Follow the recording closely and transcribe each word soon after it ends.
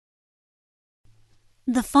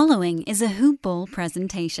The following is a Hoop Ball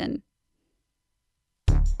presentation.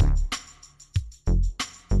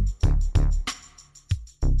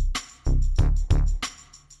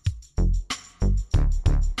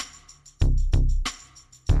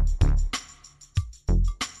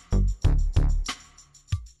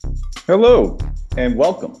 Hello, and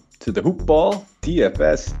welcome to the Hoop Ball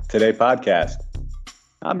DFS Today podcast.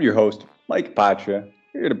 I'm your host, Mike Patra,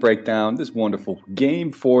 here to break down this wonderful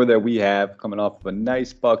Game 4 that we have coming off of a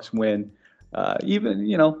nice Bucks win.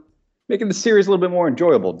 Making the series a little bit more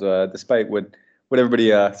enjoyable, despite what everybody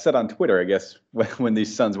said on Twitter, I guess, when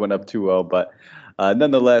these Suns went up 2-0. But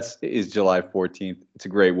nonetheless, it is July 14th. It's a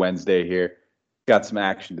great Wednesday here. Got some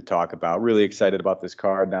action to talk about. Really excited about this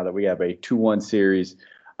card now that we have a 2-1 series.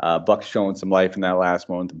 Bucks showing some life in that last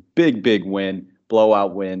one. Big win,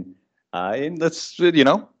 blowout win. And let's,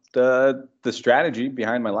 the strategy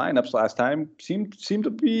behind my lineups last time seemed to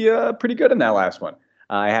be pretty good in that last one.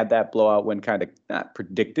 I had that blowout win kind of not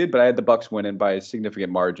predicted, but I had the Bucks winning by a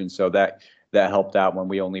significant margin, so that helped out when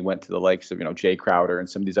we only went to the likes of Jay Crowder and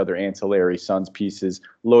some of these other ancillary Suns pieces,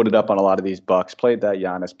 loaded up on a lot of these Bucks, played that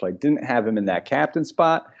Giannis play, didn't have him in that captain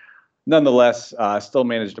spot. Nonetheless, still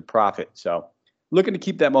managed to profit. So looking to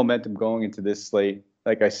keep that momentum going into this slate.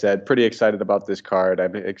 Like I said, pretty excited about this card.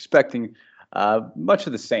 I'm expecting much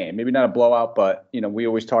of the same. Maybe not a blowout, but we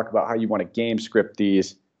always talk about how you want to game script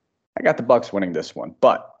these. I got the Bucks winning this one.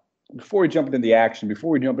 But before we jump into the action, before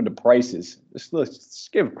we jump into prices, let's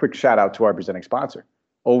give a quick shout out to our presenting sponsor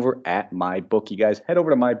over at MyBookie. Guys, head over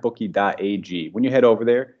to mybookie.ag. When you head over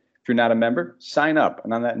there, if you're not a member, sign up.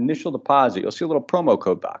 And on that initial deposit, you'll see a little promo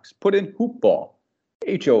code box. Put in HoopBall,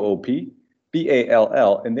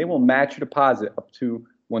 HOOPBALL, and they will match your deposit up to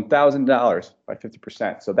 $1,000 by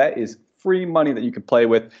 50%. So that is free money that you can play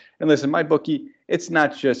with. And listen, MyBookie, it's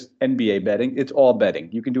not just NBA betting, it's all betting.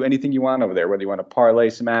 You can do anything you want over there, whether you want to parlay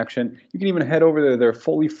some action. You can even head over to their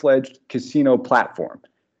fully fledged casino platform.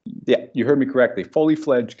 Yeah, you heard me correctly. Fully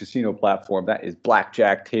fledged casino platform. That is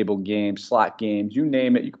blackjack, table games, slot games, you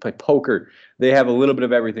name it. You can play poker. They have a little bit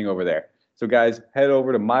of everything over there. So, guys, head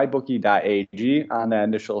over to mybookie.ag on that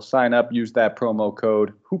initial sign up. Use that promo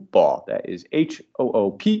code HOOPBALL. That is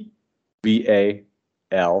HOOPBALL.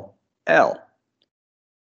 So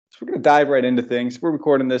we're going to dive right into things. We're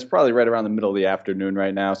recording this probably right around the middle of the afternoon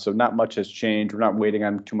right now, so not much has changed. We're not waiting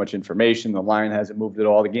on too much information. The line hasn't moved at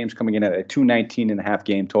all. The game's coming in at a 219.5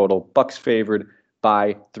 game total. Bucks favored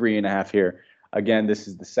by 3.5 here. Again, this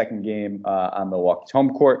is the second game on Milwaukee's home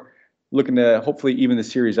court. Looking to hopefully even the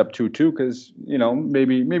series up 2-2 because,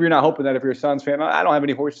 maybe you're not hoping that if you're a Suns fan. I don't have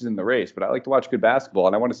any horses in the race, but I like to watch good basketball,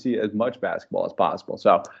 and I want to see as much basketball as possible.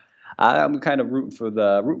 So I'm kind of rooting for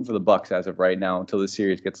the Bucks as of right now until the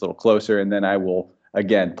series gets a little closer, and then I will,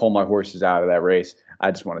 again, pull my horses out of that race.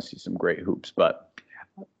 I just want to see some great hoops. But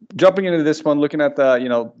jumping into this one, looking at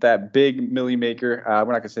that big Millie Maker, we're not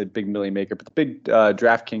going to say big Millie Maker, but the big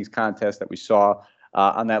DraftKings contest that we saw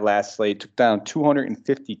on that last slate took down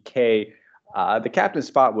 250K. The captain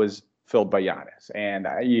spot was filled by Giannis. And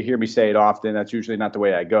you hear me say it often. That's usually not the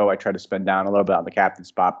way I go. I try to spend down a little bit on the captain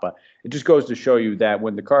spot. But it just goes to show you that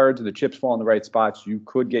when the cards or the chips fall in the right spots, you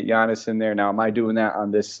could get Giannis in there. Now, am I doing that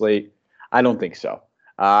on this slate? I don't think so.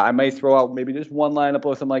 I may throw out maybe just one lineup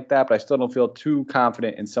or something like that, but I still don't feel too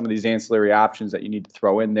confident in some of these ancillary options that you need to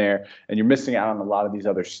throw in there. And you're missing out on a lot of these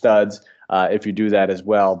other studs if you do that as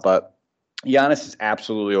well. But Giannis is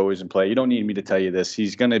absolutely always in play. You don't need me to tell you this.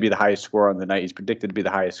 He's going to be the highest scorer on the night. He's predicted to be the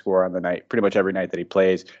highest scorer on the night pretty much every night that he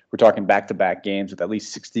plays. We're talking back-to-back games with at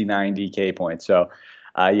least 69 DK points. So,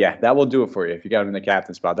 that will do it for you. If you got him in the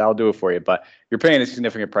captain spot, that'll do it for you. But you're paying a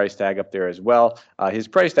significant price tag up there as well. He's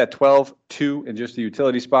priced at 12.2 in just the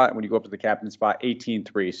utility spot. And when you go up to the captain spot,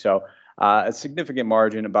 18.3. So a significant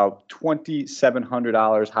margin, about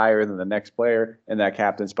 $2,700 higher than the next player in that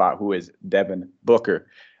captain spot, who is Devin Booker.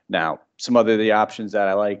 Now, some other of the options that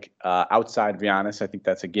I like outside of Giannis, I think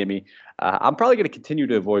that's a gimme. I'm probably going to continue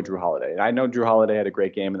to avoid Drew Holiday. I know Drew Holiday had a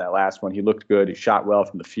great game in that last one. He looked good. He shot well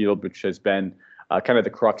from the field, which has been kind of the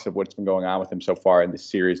crux of what's been going on with him so far in this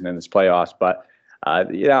series and in this playoffs. But,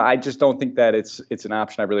 I just don't think that it's an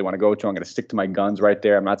option I really want to go to. I'm going to stick to my guns right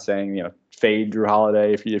there. I'm not saying, fade Drew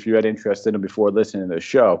Holiday if you had interest in him before listening to the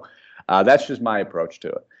show. That's just my approach to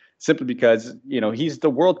it. Simply because, he's the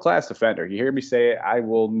world-class defender. You hear me say it, I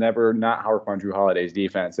will never not harp on Drew Holiday's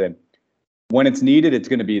defense. And when it's needed, it's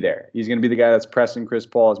going to be there. He's going to be the guy that's pressing Chris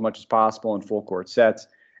Paul as much as possible in full-court sets.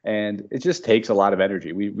 And it just takes a lot of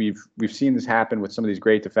energy. We've seen this happen with some of these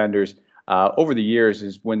great defenders over the years,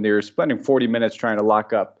 is when they're spending 40 minutes trying to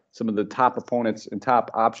lock up some of the top opponents and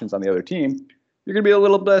top options on the other team, you're going to be a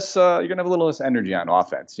little less, you're going to have a little less energy on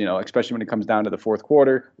offense, especially when it comes down to the fourth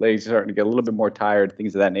quarter. Legs are starting to get a little bit more tired,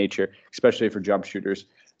 things of that nature, especially for jump shooters.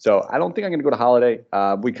 So I don't think I'm going to go to Holiday.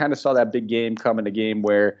 We kind of saw that big game come in a game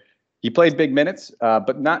where he played big minutes,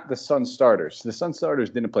 but not the Suns starters. The Suns starters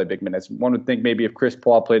didn't play big minutes. One would think maybe if Chris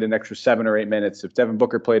Paul played an extra 7 or 8 minutes, if Devin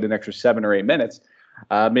Booker played an extra 7 or 8 minutes,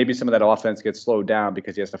 maybe some of that offense gets slowed down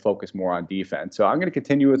because he has to focus more on defense. So I'm going to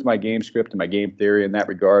continue with my game script and my game theory in that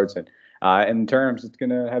regards. And in terms, it's going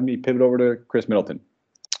to have me pivot over to Chris Middleton.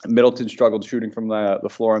 Middleton struggled shooting from the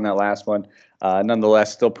floor on that last one.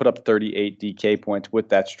 Nonetheless, still put up 38 DK points with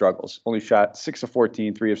that struggles. Only shot 6 of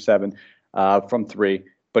 14, 3 of 7 from three,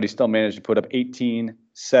 but he still managed to put up 18,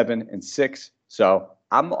 7, and 6. So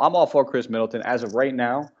I'm all for Chris Middleton. As of right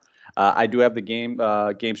now, I do have the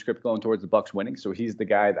game script going towards the Bucks winning, so he's the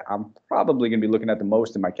guy that I'm probably going to be looking at the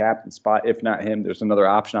most in my captain spot. If not him, there's another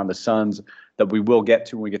option on the Suns that we will get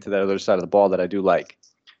to when we get to that other side of the ball that I do like.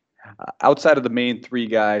 Outside of the main three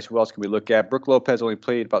guys, who else can we look at? Brook Lopez only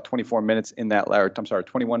played about 24 minutes in that,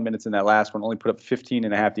 21 minutes in that last one, only put up 15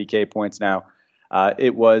 and a half DK points now.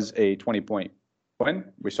 It was a 20-point win.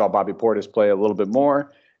 We saw Bobby Portis play a little bit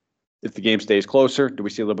more. If the game stays closer, do we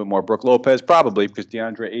see a little bit more Brook Lopez? Probably, because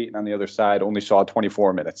DeAndre Ayton on the other side only saw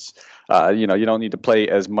 24 minutes. You don't need to play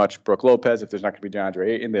as much Brook Lopez if there's not going to be DeAndre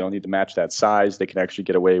Ayton. They don't need to match that size. They can actually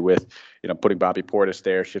get away with, putting Bobby Portis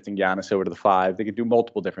there, shifting Giannis over to the 5. They could do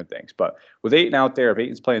multiple different things. But with Ayton out there, if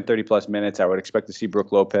Ayton's playing 30-plus minutes, I would expect to see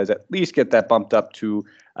Brook Lopez at least get that bumped up to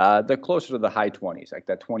the closer to the high 20s, like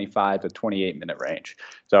that 25 to 28-minute range.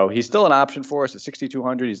 So he's still an option for us at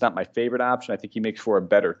 6,200. He's not my favorite option. I think he makes for a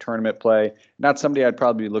better tournament play. Not somebody I'd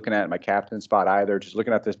probably be looking at in my captain spot either. Just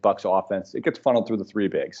looking at this Bucks offense, it gets funneled through the three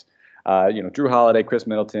bigs. Drew Holiday, Chris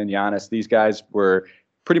Middleton, Giannis. These guys were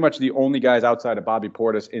pretty much the only guys outside of Bobby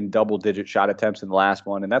Portis in double-digit shot attempts in the last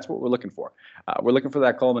one, and that's what we're looking for. We're looking for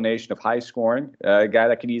that culmination of high scoring, a guy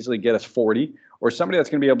that can easily get us 40, or somebody that's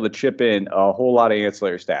going to be able to chip in a whole lot of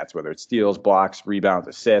ancillary stats, whether it's steals, blocks, rebounds,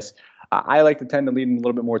 assists. I like to tend to lean a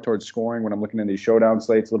little bit more towards scoring when I'm looking at these showdown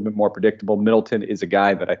slates, a little bit more predictable. Middleton is a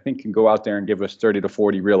guy that I think can go out there and give us 30 to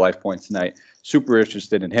 40 real-life points tonight. Super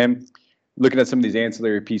interested in him. Looking at some of these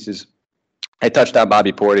ancillary pieces, I touched on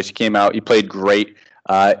Bobby Portis. He came out. He played great.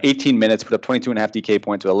 18 minutes, put up 22 and a half DK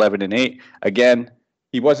points with 11 and 8. Again,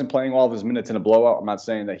 he wasn't playing all of his minutes in a blowout. I'm not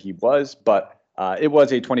saying that he was, but it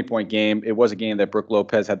was a 20-point game. It was a game that Brook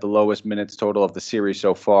Lopez had the lowest minutes total of the series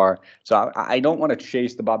so far. So I don't want to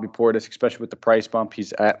chase the Bobby Portis, especially with the price bump.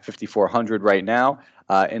 He's at 5,400 right now.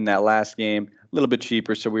 In that last game, a little bit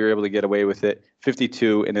cheaper, so we were able to get away with it.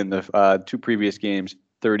 52, and in the two previous games,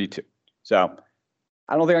 32. So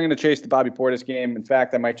I don't think I'm going to chase the Bobby Portis game. In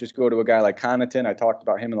fact, I might just go to a guy like Connaughton. I talked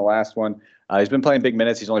about him in the last one. He's been playing big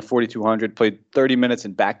minutes. He's only 4,200, played 30 minutes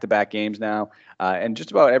in back-to-back games now. And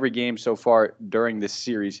just about every game so far during this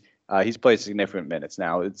series, he's played significant minutes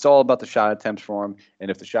now. It's all about the shot attempts for him,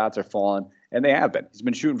 and if the shots are falling, and they have been. He's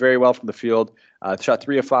been shooting very well from the field. Shot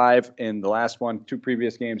 3 of 5 in the last one. Two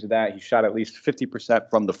previous games of that, he shot at least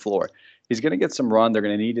 50% from the floor. He's going to get some run. They're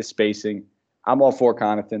going to need his spacing. I'm all for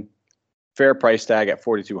Connaughton. Fair price tag at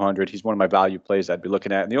 4,200. He's one of my value plays I'd be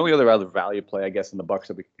looking at. And the only other value play, I guess, in the Bucks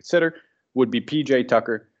that we could consider would be PJ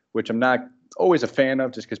Tucker, which I'm not always a fan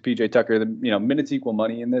of, just because PJ Tucker, minutes equal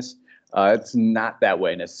money in this. It's not that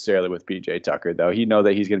way necessarily with PJ Tucker, though. He know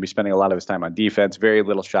that he's going to be spending a lot of his time on defense, very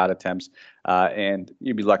little shot attempts, and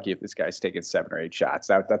you'd be lucky if this guy's taking 7 or 8 shots.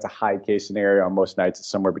 That's a high case scenario. On most nights, it's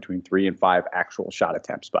somewhere between 3 and 5 actual shot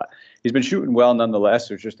attempts, but he's been shooting well nonetheless.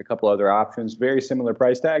 There's just a couple other options, very similar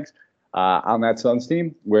price tags. On that Suns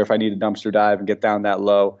team, where if I need a dumpster dive and get down that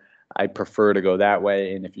low, I prefer to go that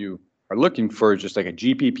way. And if you are looking for just like a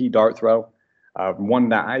GPP dart throw, one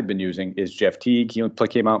that I've been using is Jeff Teague. He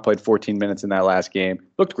came out and played 14 minutes in that last game.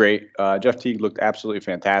 Looked great. Jeff Teague looked absolutely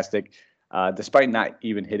fantastic, despite not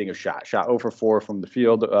even hitting a shot. Shot 0 for 4 from the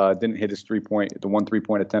field. Didn't hit his the one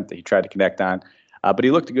three-point attempt that he tried to connect on. But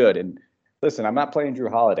he looked good. And listen, I'm not playing Drew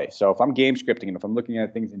Holiday. So if I'm game scripting and if I'm looking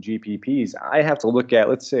at things in GPPs, I have to look at,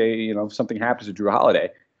 let's say, if something happens to Drew Holiday,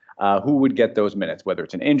 who would get those minutes, whether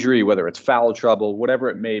it's an injury, whether it's foul trouble, whatever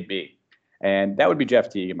it may be. And that would be Jeff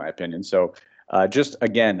Teague, in my opinion. So just,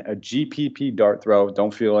 again, a GPP dart throw.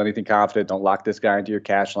 Don't feel anything confident. Don't lock this guy into your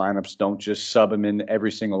cash lineups. Don't just sub him in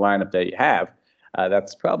every single lineup that you have.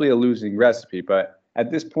 That's probably a losing recipe. But at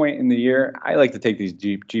this point in the year, I like to take these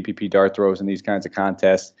GPP dart throws in these kinds of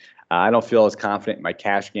contests. I don't feel as confident in my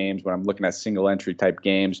cash games when I'm looking at single entry type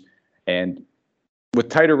games. And with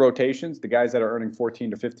tighter rotations, the guys that are earning 14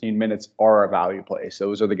 to 15 minutes are a value play. So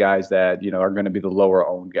those are the guys that, are going to be the lower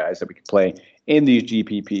owned guys that we can play in these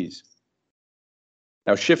GPPs.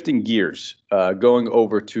 Now, shifting gears, going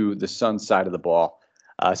over to the Suns side of the ball.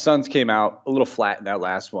 Suns came out a little flat in that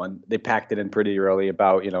last one. They packed it in pretty early,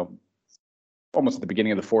 about, almost at the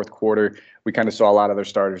beginning of the fourth quarter. We kind of saw a lot of their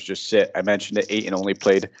starters just sit. I mentioned that Ayton only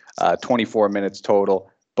played 24 minutes total.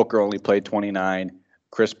 Booker only played 29.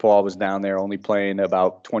 Chris Paul was down there only playing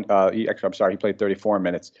about 20. He played 34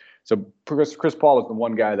 minutes. So Chris Paul was the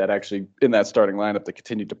one guy that actually in that starting lineup that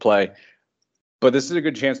continued to play. But this is a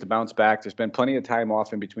good chance to bounce back. There's been plenty of time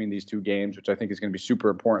off in between these two games, which I think is going to be super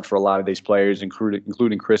important for a lot of these players,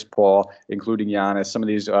 including Chris Paul, including Giannis. Some of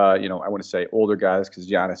these, I want to say older guys because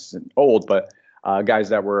Giannis isn't old, but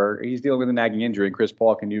guys he's dealing with a nagging injury, and Chris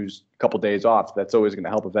Paul can use a couple days off. That's always going to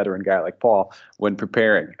help a veteran guy like Paul when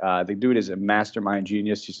preparing. The dude is a mastermind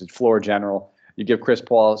genius. He's a floor general. You give Chris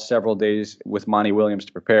Paul several days with Monty Williams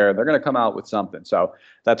to prepare, they're going to come out with something. So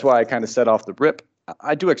that's why I kind of set off the rip.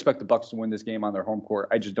 I do expect the Bucks to win this game on their home court.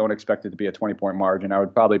 I just don't expect it to be a 20-point margin. I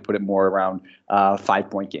would probably put it more around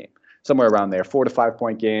 5-point game, somewhere around there. 4 to 5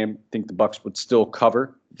 point game. I think the Bucks would still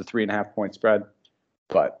cover the 3.5-point spread,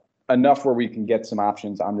 but enough where we can get some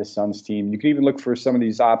options on this Suns team. You can even look for some of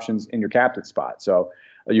these options in your captain spot. So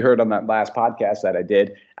you heard on that last podcast that I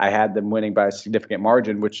did, I had them winning by a significant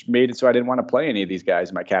margin, which made it so I didn't want to play any of these guys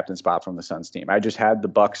in my captain spot from the Suns team. I just had the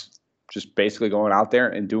Bucks just basically going out there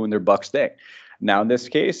and doing their Bucks thing. Now, in this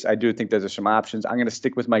case, I do think there's some options. I'm going to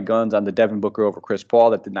stick with my guns on the Devin Booker over Chris Paul.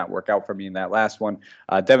 That did not work out for me in that last one.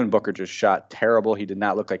 Devin Booker just shot terrible. He did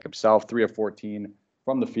not look like himself. 3 of 14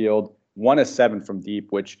 from the field, 1 of 7 from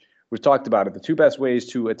deep, which we've talked about it. The two best ways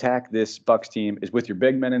to attack this Bucks team is with your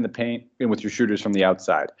big men in the paint and with your shooters from the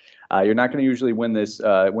outside. You're not going to usually win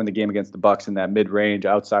the game against the Bucks in that mid-range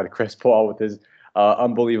outside of Chris Paul with his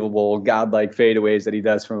unbelievable godlike fadeaways that he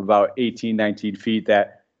does from about 18, 19 feet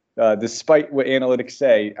that, despite what analytics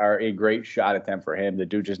say, are a great shot attempt for him. The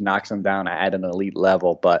dude just knocks him down at an elite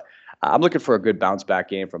level. But I'm looking for a good bounce-back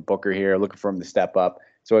game from Booker here, looking for him to step up.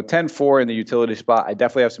 So a 10-4 in the utility spot. I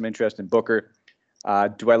definitely have some interest in Booker.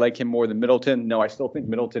 Do I like him more than Middleton? No, I still think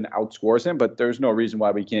Middleton outscores him, but there's no reason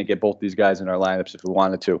why we can't get both these guys in our lineups if we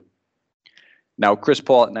wanted to. Now, Chris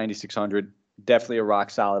Paul at 9,600, definitely a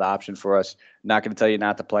rock-solid option for us. Not going to tell you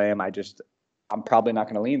not to play him. I'm probably not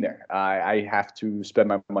going to lean there. I have to spend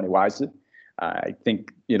my money wisely. I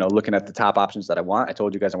think, looking at the top options that I want, I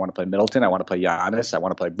told you guys I want to play Middleton. I want to play Giannis. I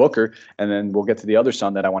want to play Booker. And then we'll get to the other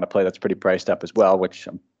son that I want to play that's pretty priced up as well, which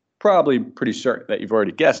I'm probably pretty certain that you've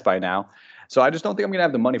already guessed by now. So I just don't think I'm going to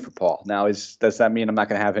have the money for Paul. Now, does that mean I'm not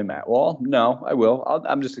going to have him at all? No, I will.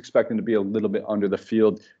 I'm just expecting to be a little bit under the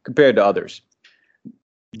field compared to others.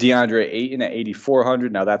 DeAndre Ayton at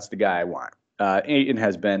 8,400. Now, that's the guy I want. Ayton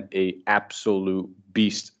has been a absolute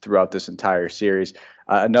beast throughout this entire series.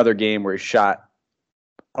 Another game where he shot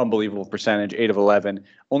unbelievable percentage, 8 of 11,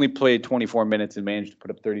 only played 24 minutes and managed to put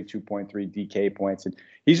up 32.3 DK points. And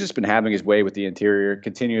he's just been having his way with the interior,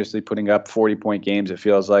 continuously putting up 40-point games. It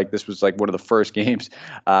feels like this was like one of the first games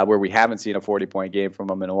where we haven't seen a 40-point game from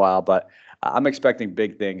him in a while. But I'm expecting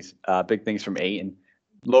big things from Ayton.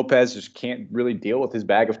 Lopez just can't really deal with his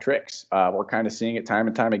bag of tricks. We're kind of seeing it time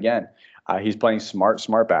and time again. He's playing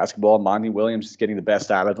smart basketball. Monty Williams is getting the best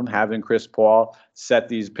out of him, having Chris Paul set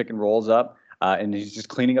these pick and rolls up, and he's just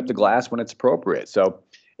cleaning up the glass when it's appropriate. So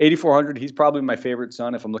 8,400, he's probably my favorite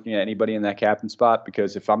son if I'm looking at anybody in that captain spot,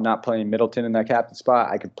 because if I'm not playing Middleton in that captain spot,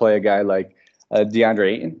 I could play a guy like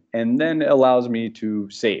DeAndre Ayton, and then it allows me to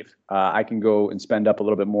save. I can go and spend up a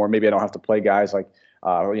little bit more. Maybe I don't have to play guys like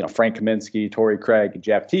Frank Kaminsky, Torrey Craig,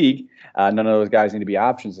 Jeff Teague. None of those guys need to be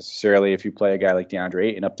options necessarily. If you play a guy like DeAndre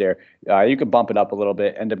Ayton up there, you can bump it up a little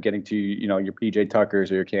bit, end up getting to your PJ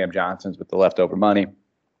Tuckers or your Cam Johnsons with the leftover money.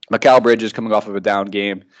 Mikal Bridges coming off of a down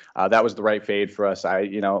game. That was the right fade for us.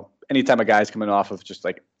 Anytime a guy's coming off of just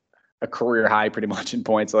like a career high pretty much in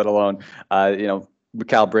points, let alone,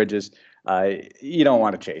 Mikal Bridges, you don't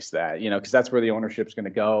want to chase that, because that's where the ownership's going to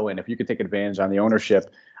go. And if you could take advantage on the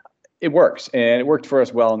ownership, it works, and it worked for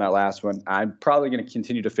us well in that last one. I'm probably going to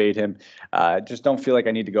continue to fade him. Just don't feel like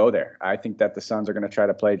I need to go there. I think that the Suns are going to try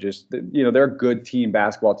to play they're a good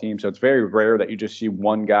basketball team, so it's very rare that you just see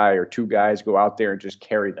one guy or two guys go out there and just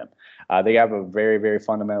carry them. They have a very, very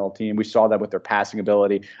fundamental team. We saw that with their passing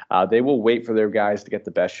ability. They will wait for their guys to get the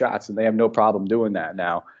best shots, and they have no problem doing that.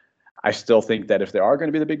 Now, I still think that if there are going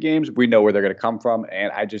to be the big games, we know where they're going to come from,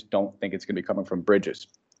 and I just don't think it's going to be coming from Bridges.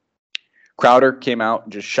 Crowder came out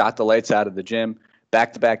and just shot the lights out of the gym.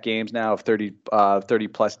 Back-to-back games now of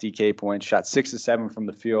 30-plus DK points, shot 6 of 7 from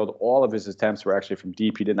the field. All of his attempts were actually from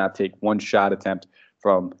deep. He did not take one shot attempt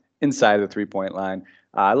from inside of the three-point line.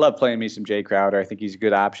 I love playing me some Jay Crowder. I think he's a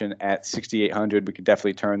good option at 6,800. We could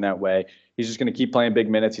definitely turn that way. He's just going to keep playing big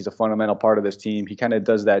minutes. He's a fundamental part of this team. He kind of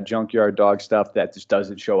does that junkyard dog stuff that just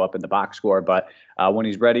doesn't show up in the box score. But when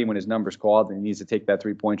he's ready, when his number's called and he needs to take that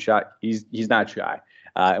three-point shot, he's not shy.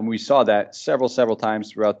 And we saw that several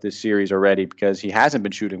times throughout this series already because he hasn't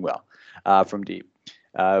been shooting well from deep.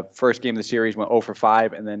 First game of the series went 0 for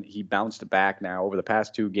 5, and then he bounced back now. Over the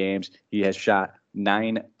past 2 games, he has shot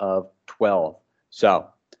 9 of 12. So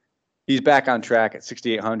he's back on track at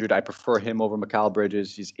 6,800. I prefer him over Mikal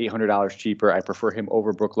Bridges. He's $800 cheaper. I prefer him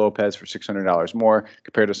over Brook Lopez for $600 more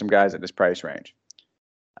compared to some guys at this price range.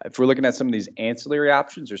 If we're looking at some of these ancillary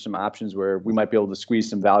options or some options where we might be able to squeeze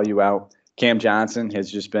some value out, Cam Johnson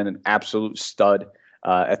has just been an absolute stud.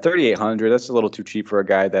 At 3,800, that's a little too cheap for a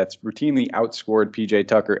guy that's routinely outscored PJ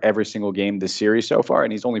Tucker every single game this series so far,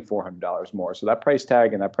 and he's only $400 more. So that price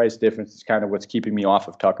tag and that price difference is kind of what's keeping me off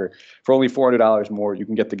of Tucker. For only $400 more, you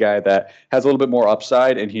can get the guy that has a little bit more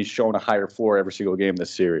upside, and he's shown a higher floor every single game this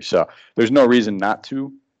series. So there's no reason not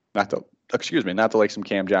to like some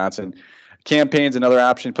Cam Johnson. Campaign's another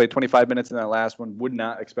option. Played 25 minutes in that last one. Would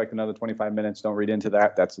not expect another 25 minutes. Don't read into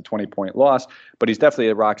that. That's the 20-point loss. But he's definitely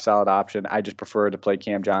a rock-solid option. I just prefer to play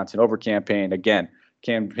Cam Johnson over Campaign. Again,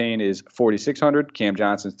 Campaign is 4,600. Cam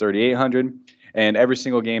Johnson's 3,800. And every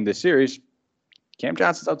single game this series, Cam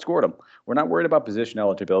Johnson's outscored him. We're not worried about position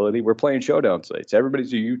eligibility. We're playing showdown slates.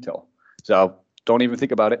 Everybody's a util. So don't even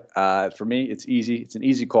think about it. For me, it's easy. It's an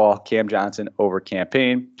easy call. Cam Johnson over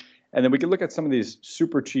Campaign. And then we can look at some of these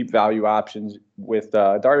super cheap value options with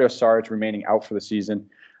Dario Saric remaining out for the season,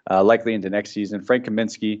 likely into next season. Frank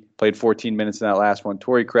Kaminsky played 14 minutes in that last one.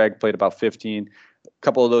 Torrey Craig played about 15. A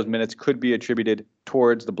couple of those minutes could be attributed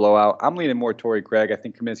towards the blowout. I'm leaning more Torrey Craig. I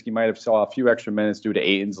think Kaminsky might have saw a few extra minutes due to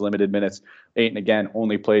Ayton's limited minutes. Ayton, again,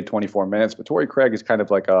 only played 24 minutes. But Torrey Craig is kind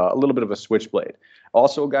of like a little bit of a switchblade.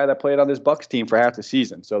 Also a guy that played on this Bucks team for half the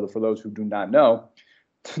season. So for those who do not know,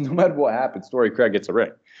 no matter what happens, Torrey Craig gets a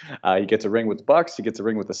ring. He gets a ring with the Bucks. He gets a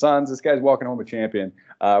ring with the Suns. This guy's walking home a champion,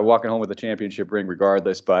 walking home with a championship ring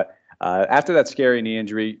regardless. But after that scary knee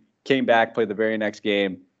injury, came back, played the very next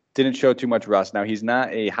game, didn't show too much rust. Now, he's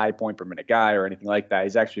not a high point per minute guy or anything like that.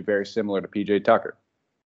 He's actually very similar to PJ Tucker.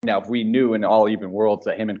 Now, if we knew in all even worlds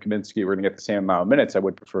that him and Kaminsky were going to get the same amount of minutes, I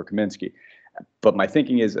would prefer Kaminsky. But my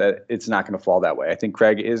thinking is that it's not going to fall that way. I think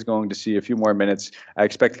Craig is going to see a few more minutes. I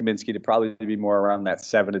expect Kaminsky to probably be more around that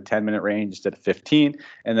 7 to 10 minute range instead of 15.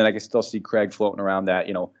 And then I can still see Craig floating around that,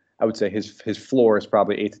 I would say his floor is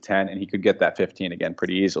probably 8 to 10, and he could get that 15 again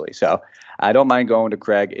pretty easily. So I don't mind going to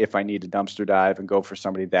Craig if I need to dumpster dive and go for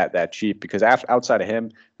somebody that cheap, because outside of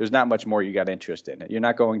him, there's not much more you got interest in. You're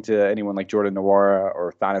not going to anyone like Jordan Nwora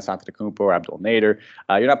or Giannis Antetokounmpo or Abdul Nader.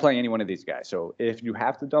 You're not playing any one of these guys. So if you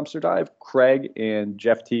have to dumpster dive, Craig and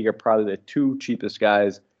Jeff Teague are probably the 2 cheapest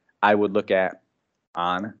guys I would look at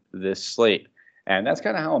on this slate. And that's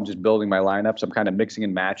kind of how I'm just building my lineups. I'm kind of mixing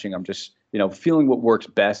and matching. I'm just feeling what works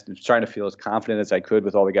best and trying to feel as confident as I could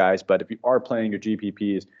with all the guys. But if you are playing your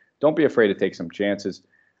GPPs, don't be afraid to take some chances.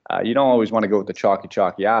 You don't always want to go with the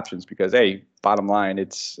chalky options because, A, bottom line,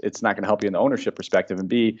 it's not going to help you in the ownership perspective. And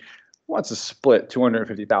B, who wants to split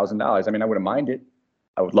 $250,000? I mean, I wouldn't mind it.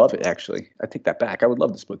 I would love it, actually. I take that back. I would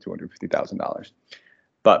love to split $250,000.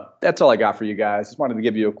 But that's all I got for you guys. Just wanted to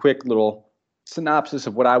give you a quick little synopsis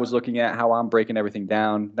of what I was looking at, how I'm breaking everything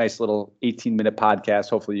down. Nice little 18-minute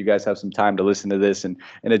podcast. Hopefully you guys have some time to listen to this and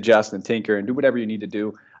adjust and tinker and do whatever you need to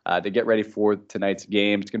do to get ready for tonight's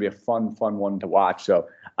game. It's going to be a fun one to watch. So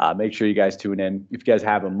make sure you guys tune in. If you guys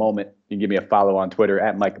have a moment, you can give me a follow on Twitter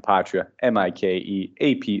at Mike Apotria,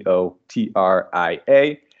 MikeApotria.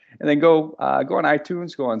 And then go on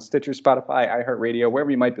iTunes, go on Stitcher, Spotify, iHeartRadio,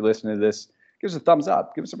 wherever you might be listening to this. Give us a thumbs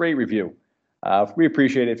up. Give us a rate review. We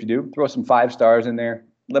appreciate it if you do. Throw some 5 stars in there.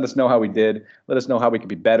 Let us know how we did. Let us know how we could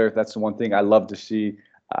be better. That's the one thing I love to see.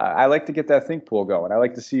 I like to get that think pool going. I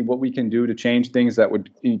like to see what we can do to change things that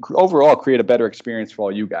would overall create a better experience for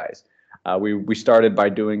all you guys. We started by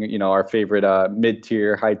doing our favorite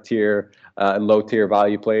mid-tier, high-tier, and low-tier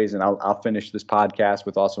value plays, and I'll finish this podcast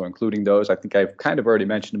with also including those. I think I've kind of already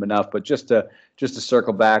mentioned them enough, but just to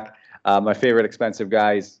circle back, my favorite expensive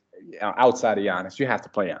guys. Outside of Giannis, you have to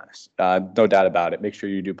play Giannis. No doubt about it. Make sure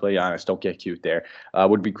you do play Giannis. Don't get cute there.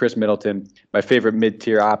 Would be Chris Middleton. My favorite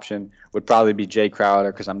mid-tier option would probably be Jay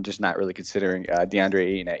Crowder because I'm just not really considering DeAndre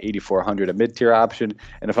Ayton at 8,400 a mid-tier option.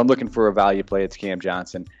 And if I'm looking for a value play, it's Cam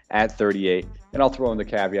Johnson at 38. And I'll throw in the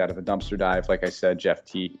caveat of a dumpster dive, like I said, Jeff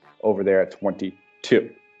Teague over there at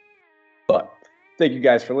 22. But thank you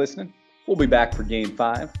guys for listening. We'll be back for Game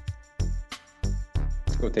 5.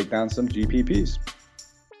 Let's go take down some GPPs.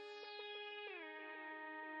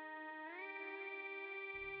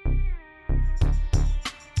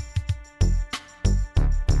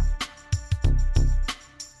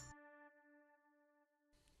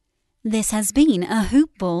 This has been a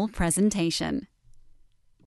Hoop Ball presentation.